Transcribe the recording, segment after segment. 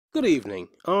Good evening,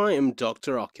 I am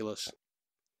Dr. Oculus,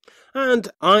 and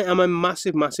I am a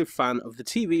massive fan of the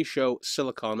TV show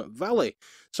Silicon Valley.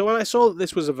 So when I saw that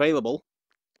this was available,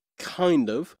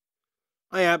 I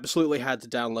absolutely had to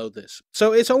download this.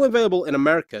 So it's only available in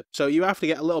America, so you have to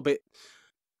get a little bit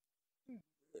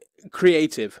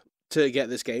creative to get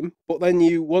this game, but then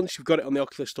once you've got it on the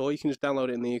Oculus Store, you can just download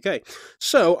it in the UK.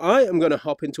 So I am going to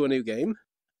hop into a new game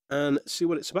and see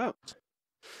what it's about.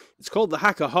 It's called the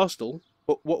Hacker Hostel,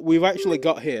 but what we've actually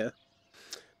got here,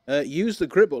 use the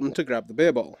grip button to grab the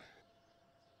beer bottle.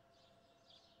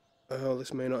 Oh,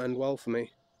 this may not end well for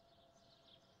me.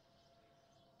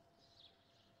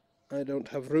 I don't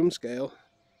have room scale.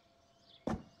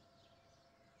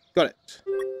 Got it.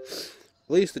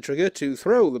 Release the trigger to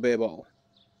throw the beer bottle.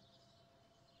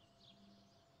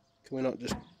 Can we not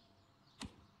just...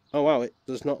 Oh wow, it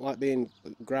does not like being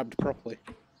grabbed properly.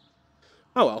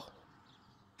 Oh well.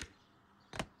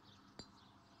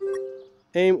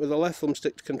 Aim with the left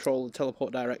thumbstick to control the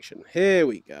teleport direction. Here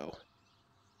we go.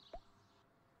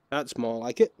 That's more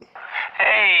like it.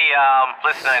 Hey,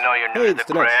 listen, I know you're new to the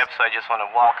crib, so I just want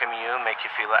to welcome you, make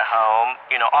you feel at home.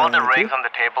 You know, all the rigs on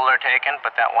the table are taken,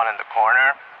 but that one in the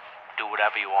corner, do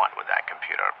whatever you want with that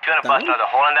computer. If you want to bust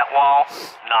another hole in that wall,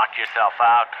 knock yourself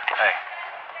out. Hey,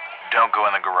 don't go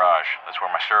in the garage. That's where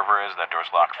my server is. That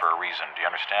door's locked for a reason. Do you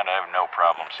understand? I have no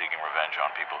problem seeking revenge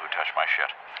on people who touch my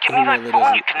shit. Give me my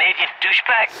phone, you Canadian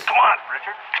douchebag. Come on,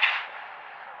 Richard.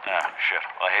 Ah, shit.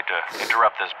 Well, I hate to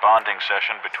interrupt this bonding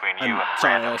session between you and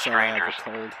random strangers,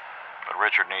 but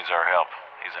Richard needs our help.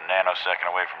 He's a nanosecond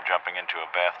away from jumping into a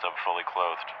bathtub fully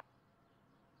clothed.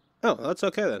 Oh, that's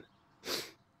okay then.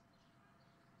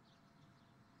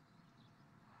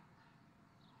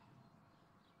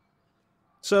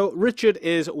 So, Richard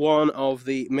is one of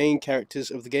the main characters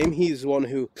of the game. He's the one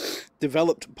who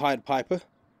developed Pied Piper.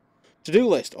 To-do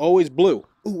list, always blue.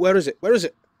 Ooh, where is it? Where is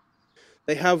it?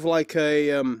 They have like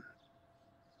I don't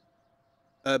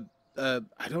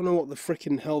know what the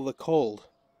frickin' hell they're called.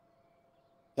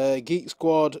 Geek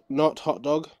Squad, not hot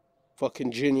dog.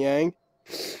 Fucking Jian-Yang.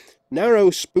 Narrow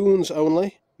spoons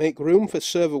only. Make room for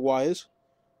server wires.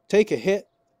 Take a hit.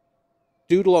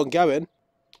 Doodle on Gavin.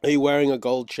 Are you wearing a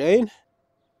gold chain?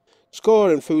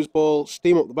 Score in foosball.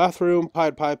 Steam up the bathroom.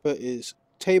 Pied Piper is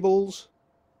tables.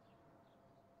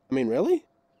 I mean, really?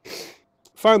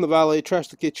 Find the valley, trash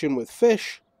the kitchen with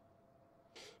fish.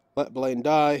 Let Blaine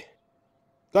die.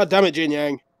 God damn it,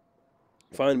 Jian-Yang.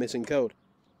 Find missing code.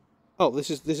 Oh, this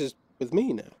is with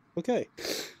me now. Okay.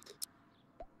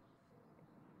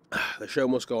 The show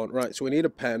must go on. Right, so we need a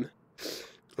pen.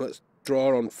 Let's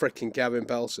draw on frickin' Gavin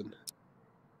Belson.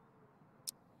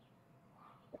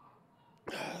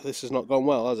 This has not gone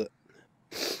well, has it?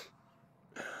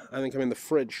 I think I'm in the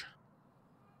fridge.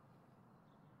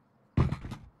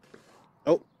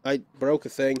 Oh, I broke a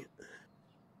thing.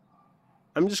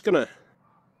 I'm just gonna...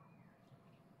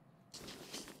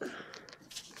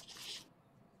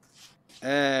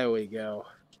 There we go.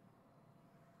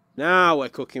 Now we're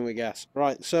cooking with gas.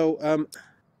 Right, so,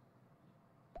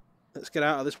 let's get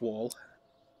out of this wall.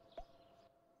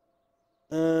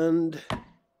 And...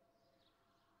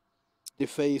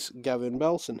 deface Gavin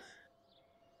Belson.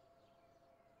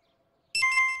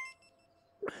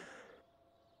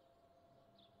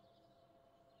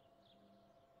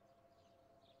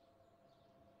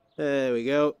 There we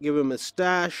go. Give him a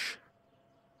stash.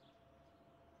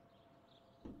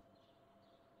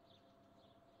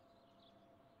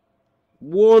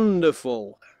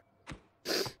 Wonderful.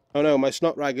 Oh no, my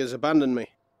snot rag has abandoned me.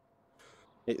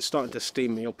 It's starting to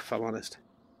steam me up, if I'm honest.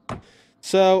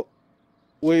 So,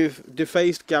 we've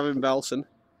defaced Gavin Belson.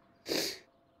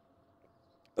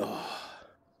 Oh.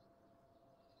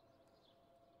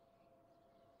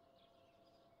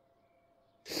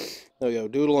 There we go.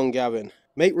 Doodle on Gavin.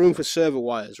 Make room for server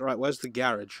wires. Right, where's the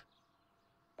garage?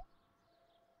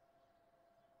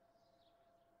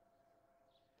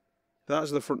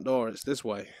 That's the front door. It's this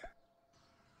way.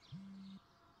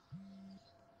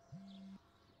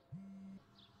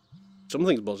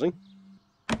 Something's buzzing.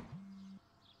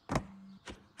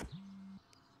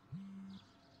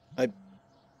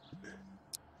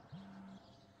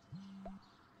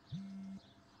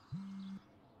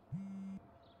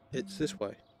 It's this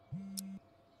way.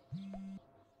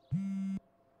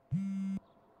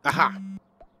 Aha!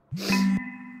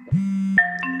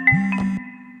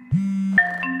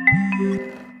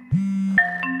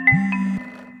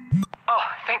 Oh,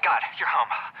 thank God, you're home.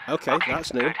 Okay,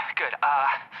 that's new. Good.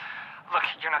 Look,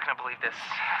 you're not gonna believe this.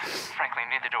 Frankly,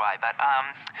 neither do I, but,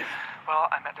 well,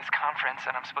 I'm at this conference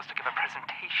and I'm supposed to give a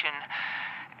presentation,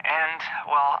 And,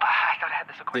 well, I thought I had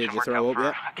this equation worked out for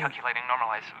yet? calculating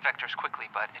normalized vectors quickly,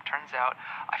 but it turns out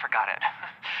I forgot it.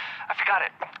 I forgot it.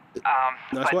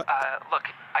 Nice but, what? Look,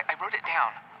 I wrote it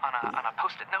down on a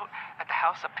post-it note at the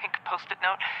house, a pink post-it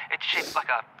note. It's shaped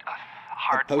like a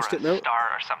heart or a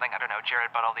star or something. I don't know. Jared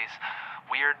bought all these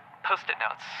weird post-it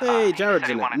notes. Hey, Jared's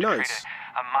he said he in it. wanted to Nice. create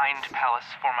a mind palace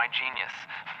for my genius.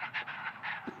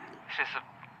 It's just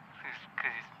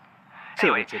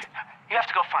Anyway, you have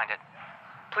to go find it.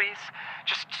 Please,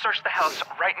 just search the house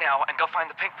right now and go find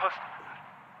the pink post.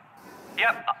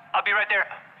 Yep, I'll be right there.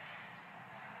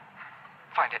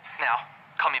 Find it now.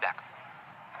 Call me back.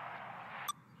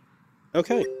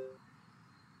 Okay.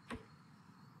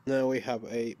 Now we have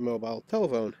a mobile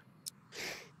telephone.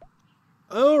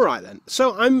 Alright then.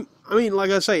 So I mean, like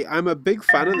I say, I'm a big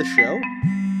fan of the show.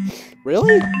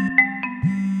 Really? Hurry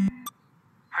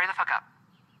the fuck up.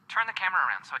 Turn the camera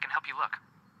around so I can help you look.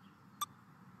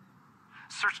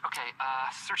 Search the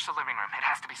living room. It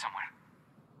has to be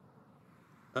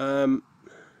somewhere.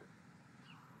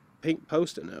 Pink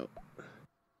post-it note.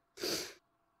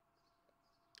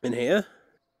 In here.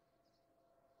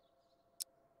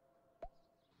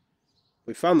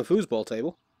 We found the foosball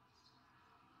table.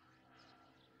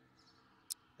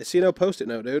 I see no post-it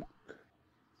note, dude.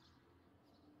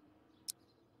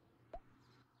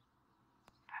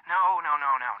 No,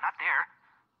 not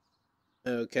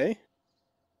there. Okay.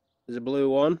 There's a blue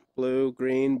one. Blue,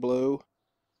 green, blue.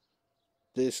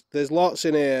 There's lots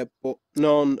in here, but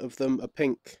none of them are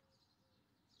pink.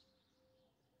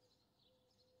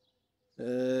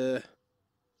 Hey,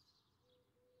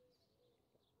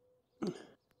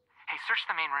 search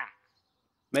the main room.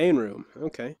 Main room,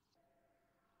 okay.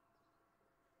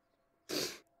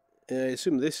 I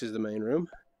assume this is the main room.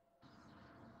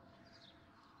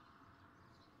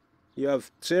 You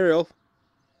have cereal.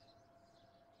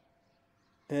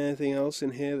 Anything else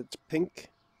in here that's pink?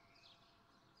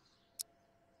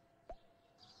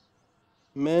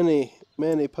 Many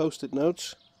post-it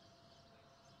notes.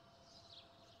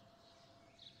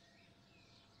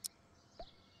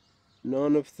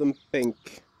 None of them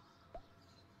pink.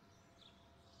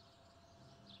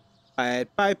 Pied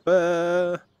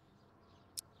Piper.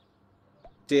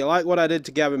 Do you like what I did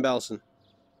to Gavin Belson?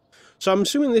 So I'm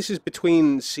assuming this is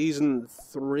between season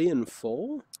 3 and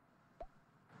 4?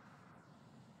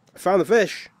 I found the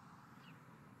fish.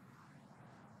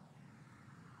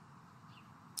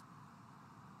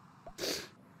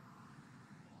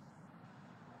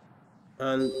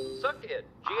 And suck it,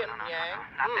 Jian-Yang.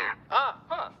 Not there.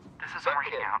 This isn't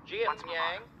working out.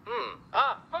 Jian-Yang.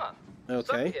 Okay.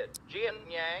 Suck it,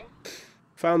 Jian-Yang.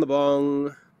 Found the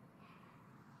bong.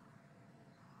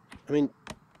 I mean,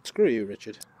 screw you,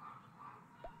 Richard.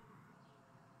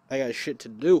 I got shit to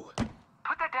do.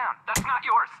 Put that down. That's not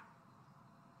yours.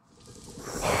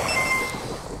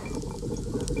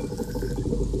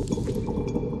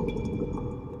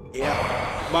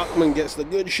 Yeah, Bachman gets the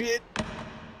good shit.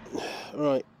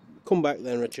 Alright, come back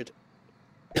then, Richard.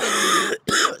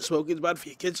 Smoking's bad for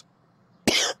you, kids.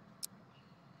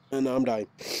 And now I'm dying.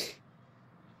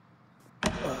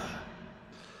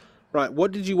 Right,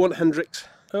 what did you want, Hendrix?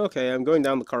 Okay, I'm going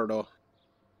down the corridor.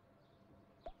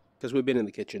 Because we've been in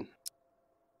the kitchen.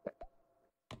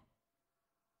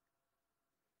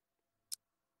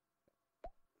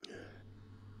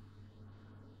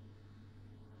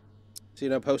 See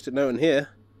no post-it note in here.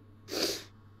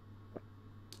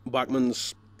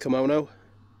 Bachman's kimono.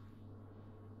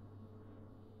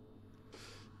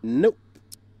 Nope.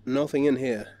 Nothing in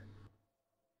here.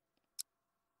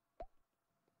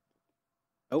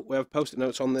 Oh, we have post-it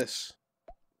notes on this.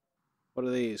 What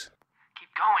are these? Keep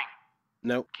going.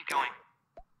 Nope. Keep going.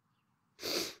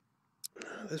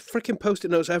 There's freaking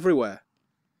post-it notes everywhere.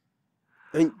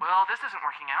 I mean, well, this isn't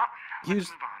working out.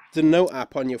 Use the note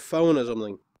app on your phone or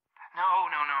something. No,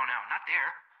 not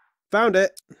there. Found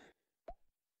it.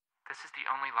 This is the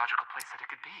only logical place that it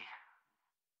could be.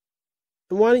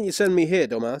 And why didn't you send me here,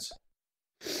 dumbass?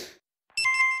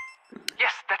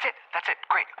 Yes, that's it.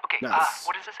 Great. Okay, nice.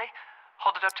 What does it say?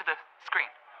 Hold it up to the screen.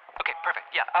 Okay,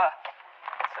 perfect. Yeah,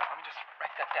 so let me just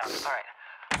write that down. All right.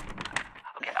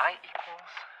 Okay, I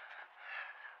equals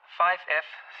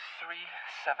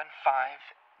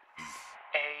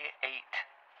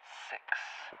 5F375A86.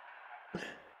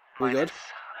 We good?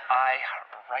 I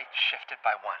right shifted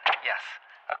by 1. Yes.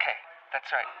 Okay, that's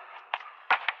right.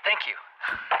 Thank you.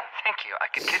 Thank you. I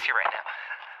could kiss you right now.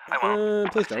 I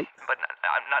won't. Please don't. But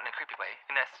not in a creepy way.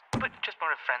 But just more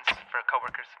of friends for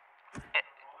coworkers.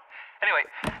 Anyway,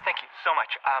 thank you so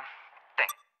much.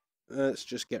 Thanks. Let's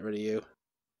just get rid of you.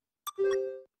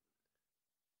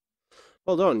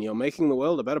 Well done, you're making the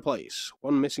world a better place.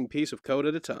 One missing piece of code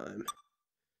at a time.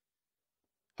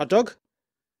 Hot dog?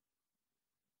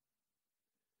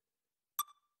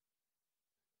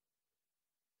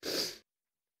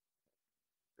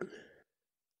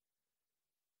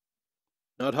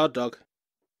 Not hot dog.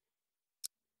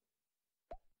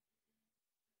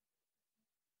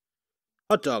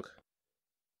 Hot dog.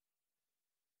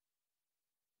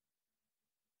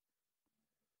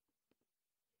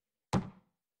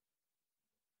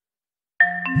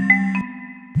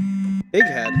 Big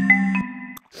head.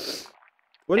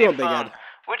 What do you want, Big Head?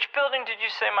 Which building did you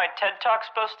say my TED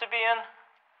Talk's supposed to be in?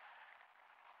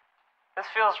 This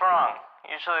feels wrong.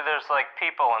 Usually there's like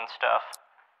people and stuff.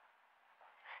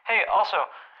 Hey, also,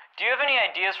 do you have any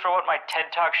ideas for what my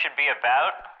TED Talk should be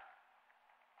about?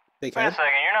 Big Wait Head? a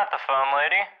second, you're not the phone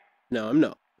lady? No, I'm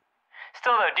not.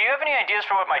 Still though, do you have any ideas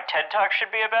for what my TED Talk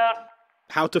should be about?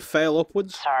 How to fail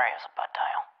upwards? Sorry, it was a butt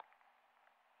dial.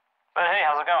 But hey,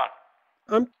 how's it going?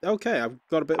 I'm okay, I've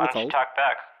got a bit of a Why don't cold. you talk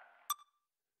back?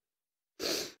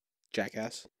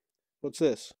 Jackass. What's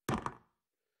this?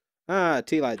 Ah,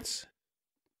 tea lights.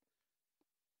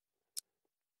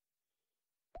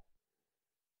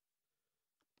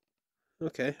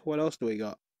 Okay, what else do we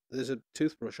got? There's a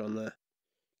toothbrush on there.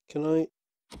 Can I...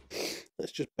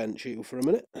 Let's just bench you for a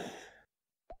minute.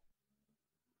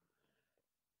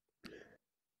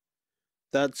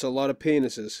 That's a lot of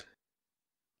penises.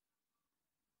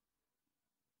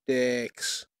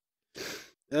 Dicks.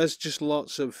 There's just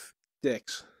lots of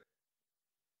dicks.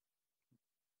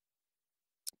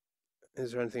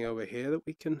 Is there anything over here that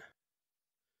we can...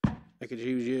 I could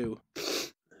use you.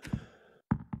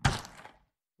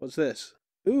 What's this?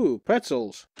 Ooh,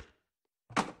 pretzels.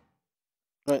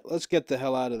 Right, let's get the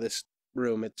hell out of this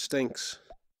room. It stinks.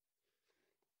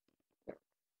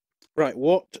 Right,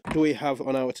 what do we have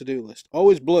on our to-do list?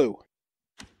 Always blue.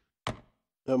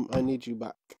 I need you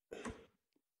back.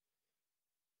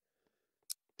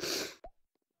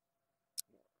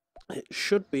 It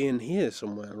should be in here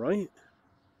somewhere, right?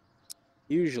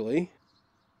 Usually.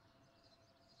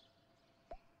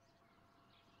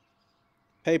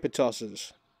 Paper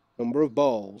tossers. Number of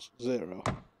balls, 0.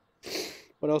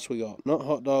 What else we got? Not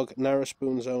hot dog, narrow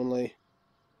spoons only.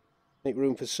 Make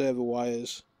room for server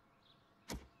wires.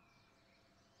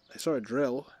 I saw a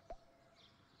drill.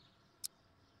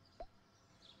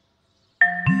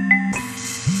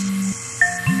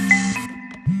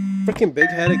 Freaking big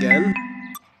head again.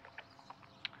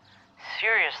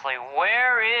 Seriously,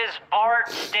 where is BART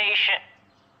station?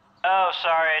 Oh,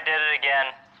 sorry, I did it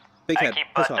again. Big head, I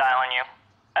keep butt dialing you.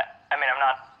 I mean, I'm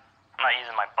not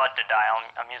using my butt to dial.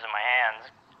 I'm using my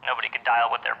hands. Nobody could dial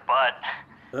with their butt.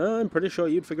 I'm pretty sure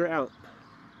you'd figure it out.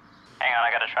 Hang on,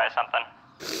 I gotta try something.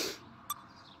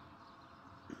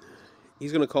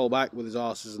 He's gonna call back with his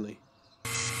arse, isn't he?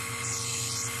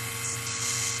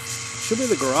 Should be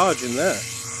the garage in there.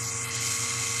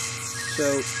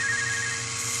 So...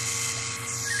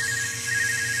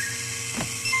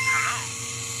 Hello.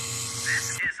 This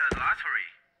is a lottery.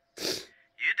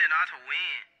 You did not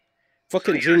win.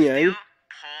 Fucking so you're Jian-Yang. still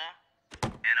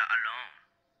poor and alone.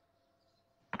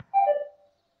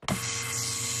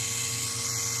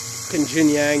 Fucking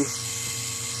Jian-Yang.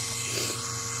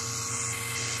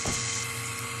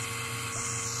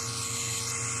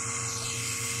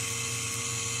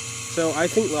 So I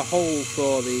think the hole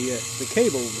for the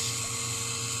cables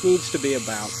needs to be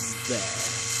about there.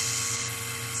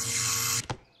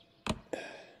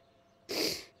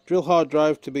 Drill hard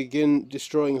drive to begin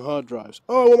destroying hard drives.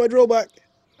 Oh, I want my drill back!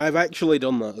 I've actually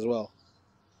done that as well.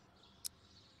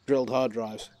 Drilled hard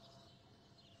drives.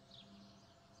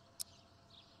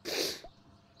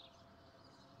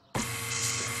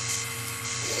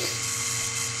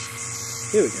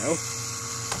 Here we go.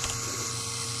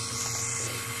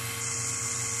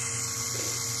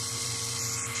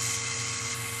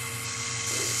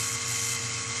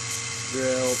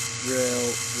 Drill,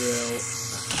 drill, drill.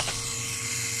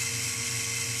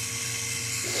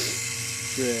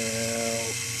 Drill.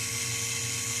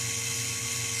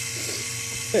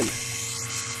 In.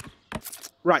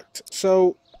 Right,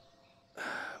 so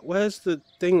where's the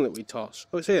thing that we toss?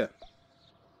 Oh, it's here.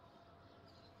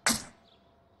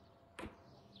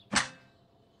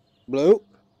 Blue.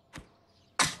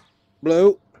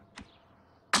 Blue.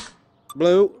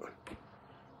 Blue.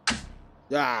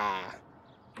 Ah.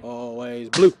 Always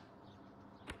blue.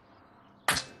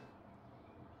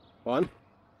 1,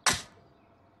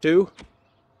 2.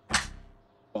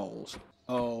 Balls.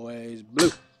 Always blue.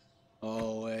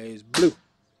 Always blue.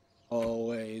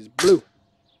 Always blue.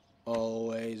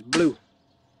 Always blue.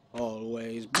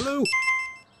 Always blue.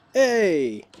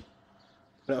 Hey!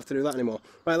 don't have to do that anymore.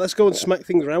 Right, let's go and smack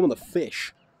things around with a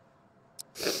fish.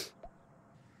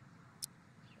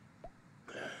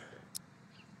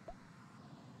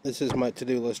 This is my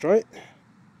to-do list, right?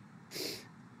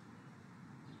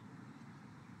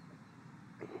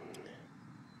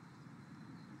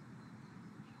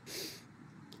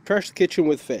 Trash the kitchen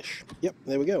with fish. Yep,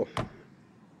 there we go.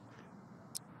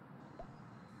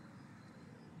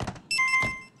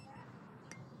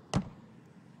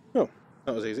 Oh,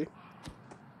 that was easy.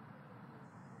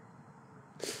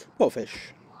 Poor fish.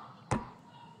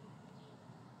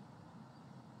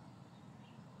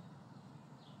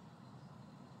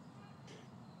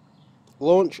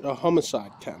 Launch a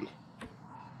homicide can.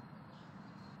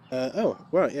 Oh,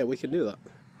 right, yeah, we can do that.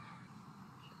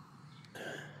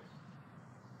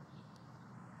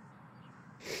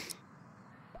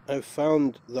 I've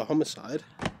found the homicide.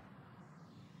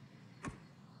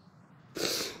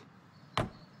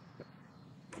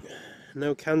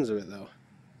 No cans of it though.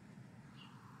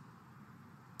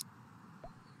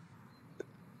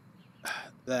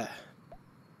 There.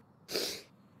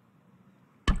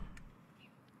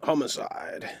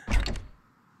 Homicide.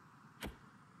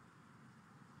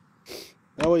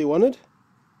 That what you wanted?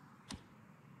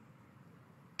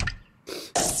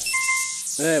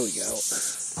 There we go.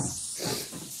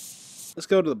 Let's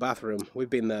go to the bathroom. We've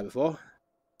been there before.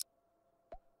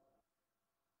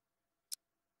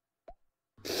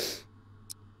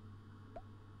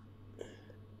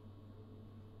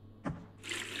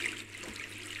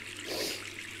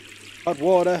 Hot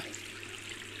water.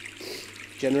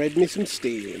 Generate me some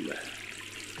steam.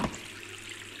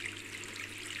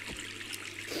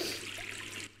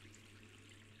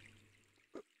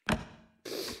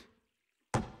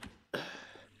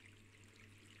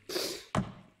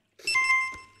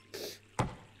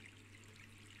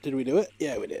 Did we do it?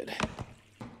 Yeah, we did.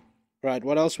 Right,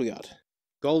 what else we got?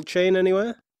 Gold chain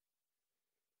anywhere?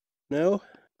 No?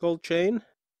 Gold chain?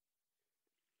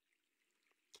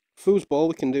 Foosball,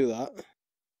 we can do that.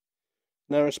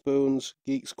 Narrow spoons,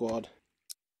 Geek Squad.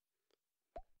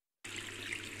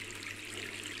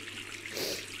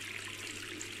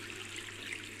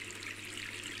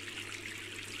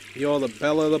 You're the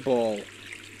belle of the ball.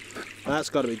 That's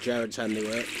got to be Jared's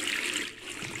handiwork.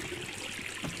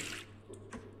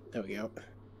 There we go.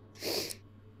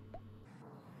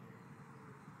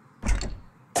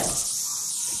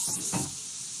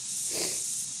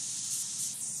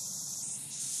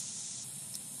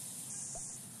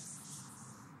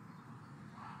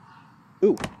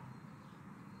 Ooh.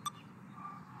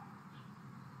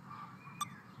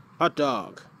 Hot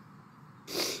dog.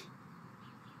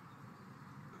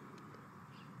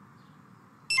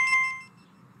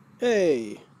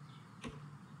 Hey.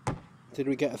 Did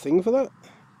we get a thing for that?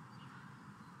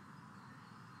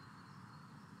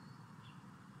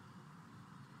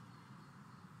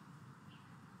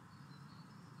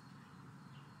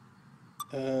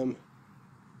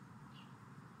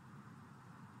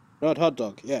 Not hot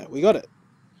dog. Yeah, we got it.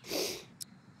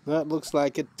 That looks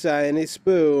like a tiny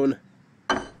spoon.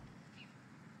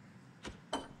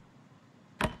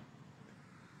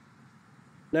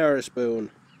 Narrow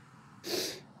spoon.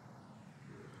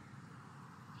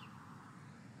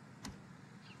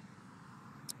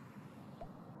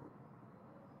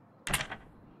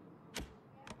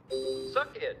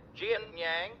 Suck it,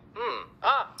 Jian-Yang.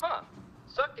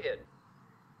 Suck it.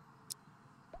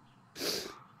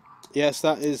 Yes,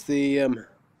 that is the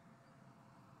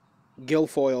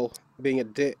Gilfoyle being a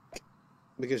dick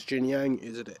because Jian-Yang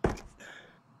is a dick.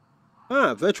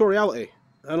 Ah, virtual reality.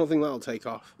 I don't think that'll take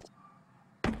off.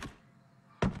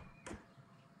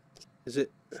 Is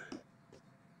it?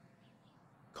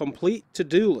 Complete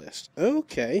to-do list.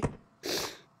 Okay.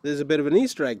 There's a bit of an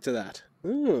Easter egg to that.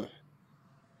 Oh.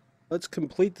 Let's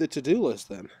complete the to-do list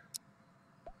then.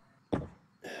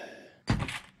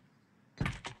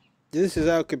 This is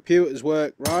how computers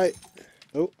work, right?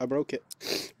 Oh, I broke it.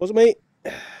 Wasn't me.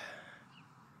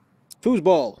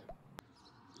 Foosball.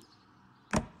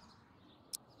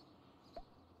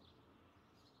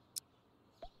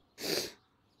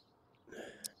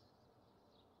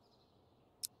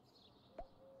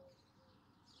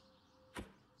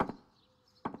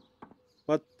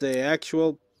 What the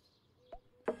actual...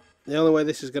 The only way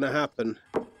this is going to happen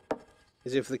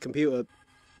is if the computer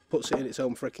puts it in its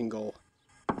own freaking goal.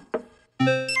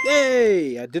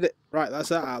 Yay! I did it. Right, that's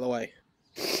that out of the way.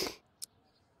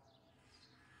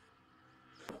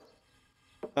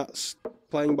 That's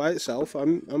playing by itself.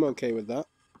 I'm okay with that.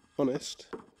 Honest.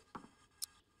 Is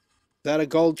that a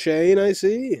gold chain I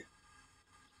see?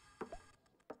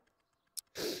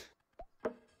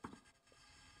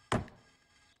 Let's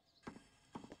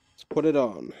put it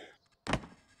on.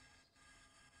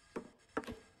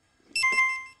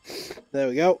 There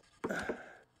we go.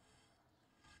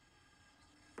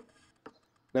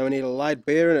 Now we need a light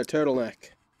beer and a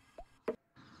turtleneck.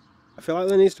 I feel like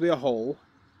there needs to be a hole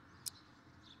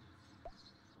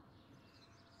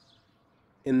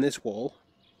in this wall.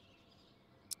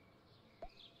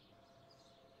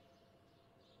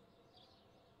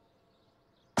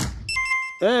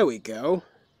 There we go.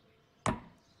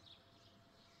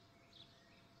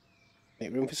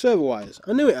 Make room for server wires.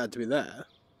 I knew it had to be there.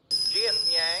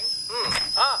 Jian-Yang.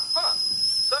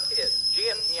 Suck it.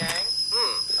 Jian-Yang.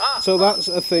 So that's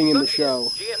a thing in the show.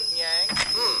 Jian-Yang.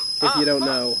 If you don't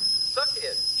know. Suck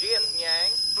it.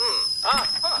 Jian-Yang.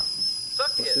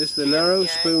 Suck it. What's this? The narrow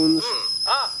spoons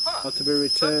are to be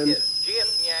returned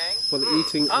for the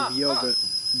eating of yogurt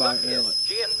by early.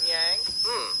 Jian-Yang.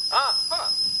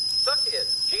 Suck it.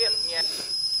 Jian-Yang.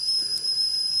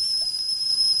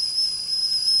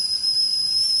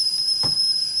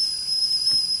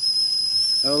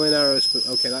 Only narrow spoon.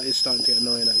 Okay, that is starting to get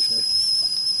annoying actually.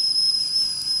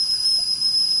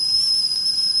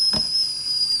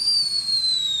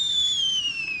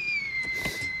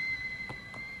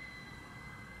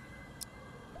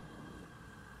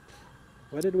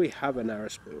 Where did we have a narrow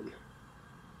spoon?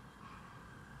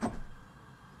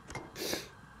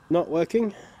 Not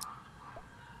working.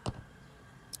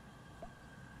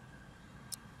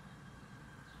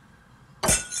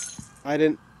 I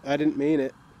didn't mean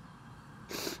it.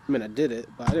 I mean, I did it,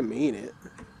 but I didn't mean it.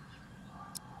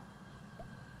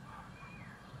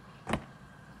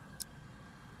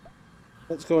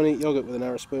 Let's go and eat yogurt with a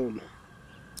narrow spoon.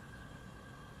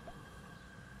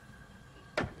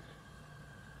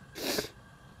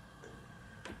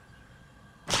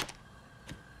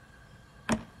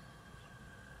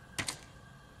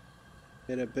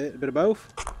 A bit of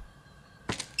both.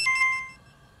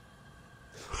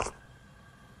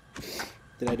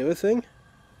 Did I do a thing?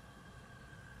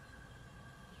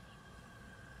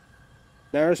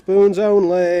 Narrow spoons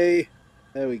only.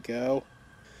 There we go.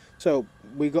 So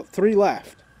we got 3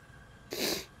 left.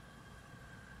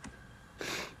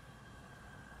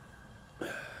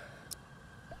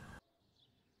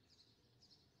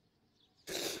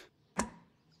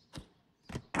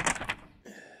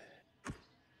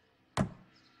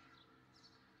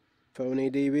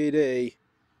 Phony DVD.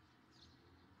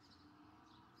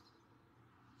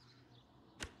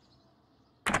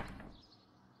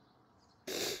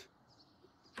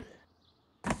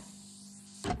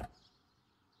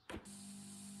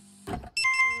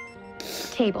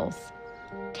 Tables.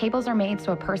 Tables are made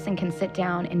so a person can sit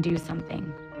down and do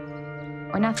something.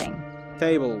 Or nothing.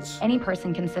 Tables. Any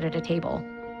person can sit at a table.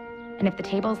 And if the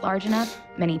table is large enough,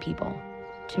 many people.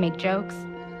 To make jokes,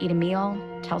 eat a meal,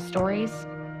 tell stories.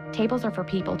 Tables are for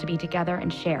people to be together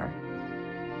and share.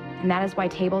 And that is why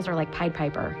tables are like Pied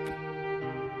Piper.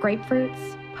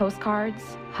 Grapefruits, postcards,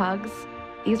 hugs,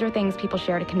 these are things people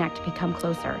share to connect, to become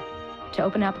closer. To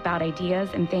open up about ideas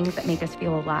and things that make us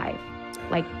feel alive.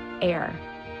 Like air,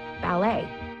 ballet,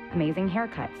 amazing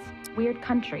haircuts, weird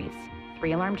countries,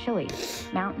 3-alarm chili,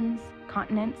 mountains,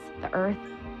 continents, the earth,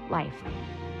 life.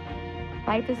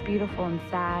 Life is beautiful and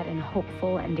sad and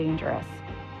hopeful and dangerous.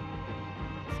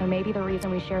 So maybe the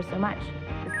reason we share so much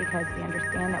is because we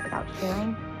understand that without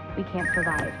sharing, we can't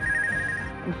survive.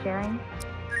 And sharing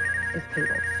is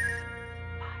tables.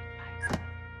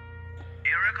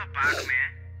 Erica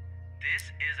Bachman, this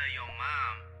is your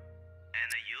mom,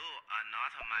 and you are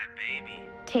not my baby.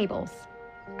 Tables.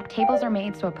 Tables are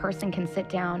made so a person can sit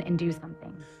down and do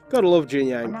something. Gotta love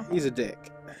Jian-Yang. He's a dick.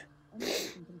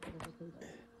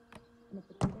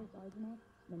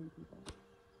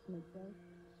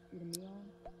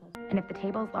 And if the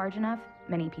table is large enough,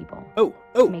 many people. Oh,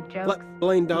 make jokes,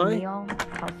 blind eat a die. meal,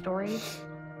 tell stories.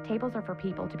 Tables are for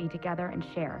people to be together and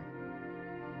share.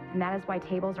 And that is why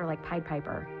tables are like Pied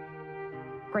Piper.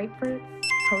 Grapefruits,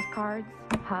 postcards,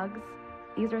 hugs.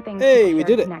 These are things Hey, people we share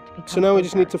did to it. connect, to become So now we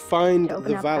just closer, need to find to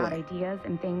open the up about valley. ideas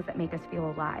and things that make us feel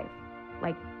alive.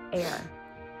 Like air,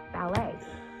 ballet,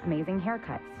 amazing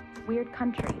haircuts, weird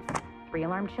countries,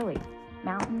 3-alarm chili,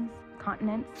 mountains,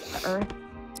 continents, the earth,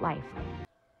 life.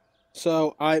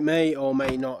 So I may or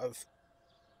may not have,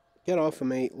 get off of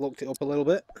me, looked it up a little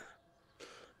bit.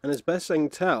 And as best I can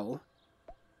tell,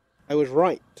 I was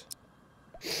right.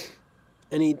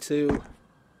 I need to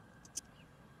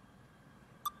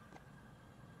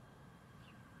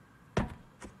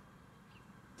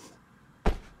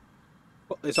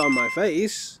put this on my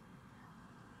face.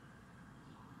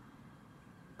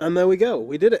 And there we go,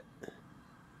 we did it.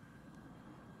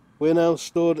 We're now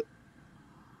stood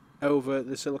over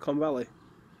the Silicon Valley.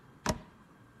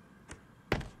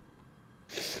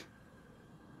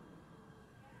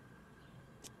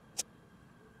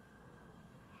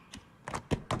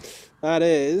 That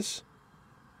is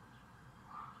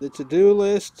the to-do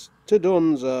list to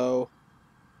Dunzo.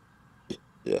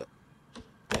 Yeah.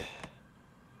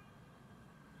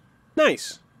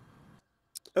 Nice.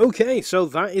 Okay, so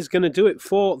that is going to do it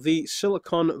for the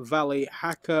Silicon Valley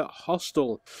Hacker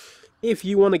Hostel. If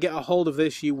you want to get a hold of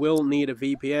this, you will need a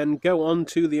VPN. Go on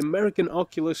to the American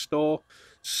Oculus store,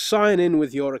 sign in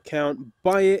with your account,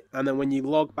 buy it, and then when you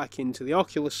log back into the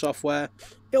Oculus software,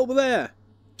 it'll be there,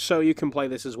 so you can play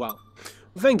this as well.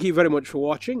 Thank you very much for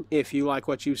watching. If you like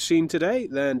what you've seen today,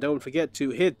 then don't forget to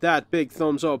hit that big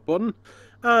thumbs up button,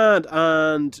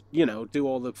 and you know, do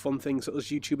all the fun things that us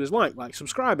YouTubers like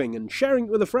subscribing and sharing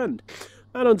it with a friend.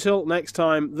 And until next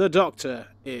time, the Doctor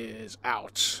is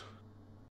out.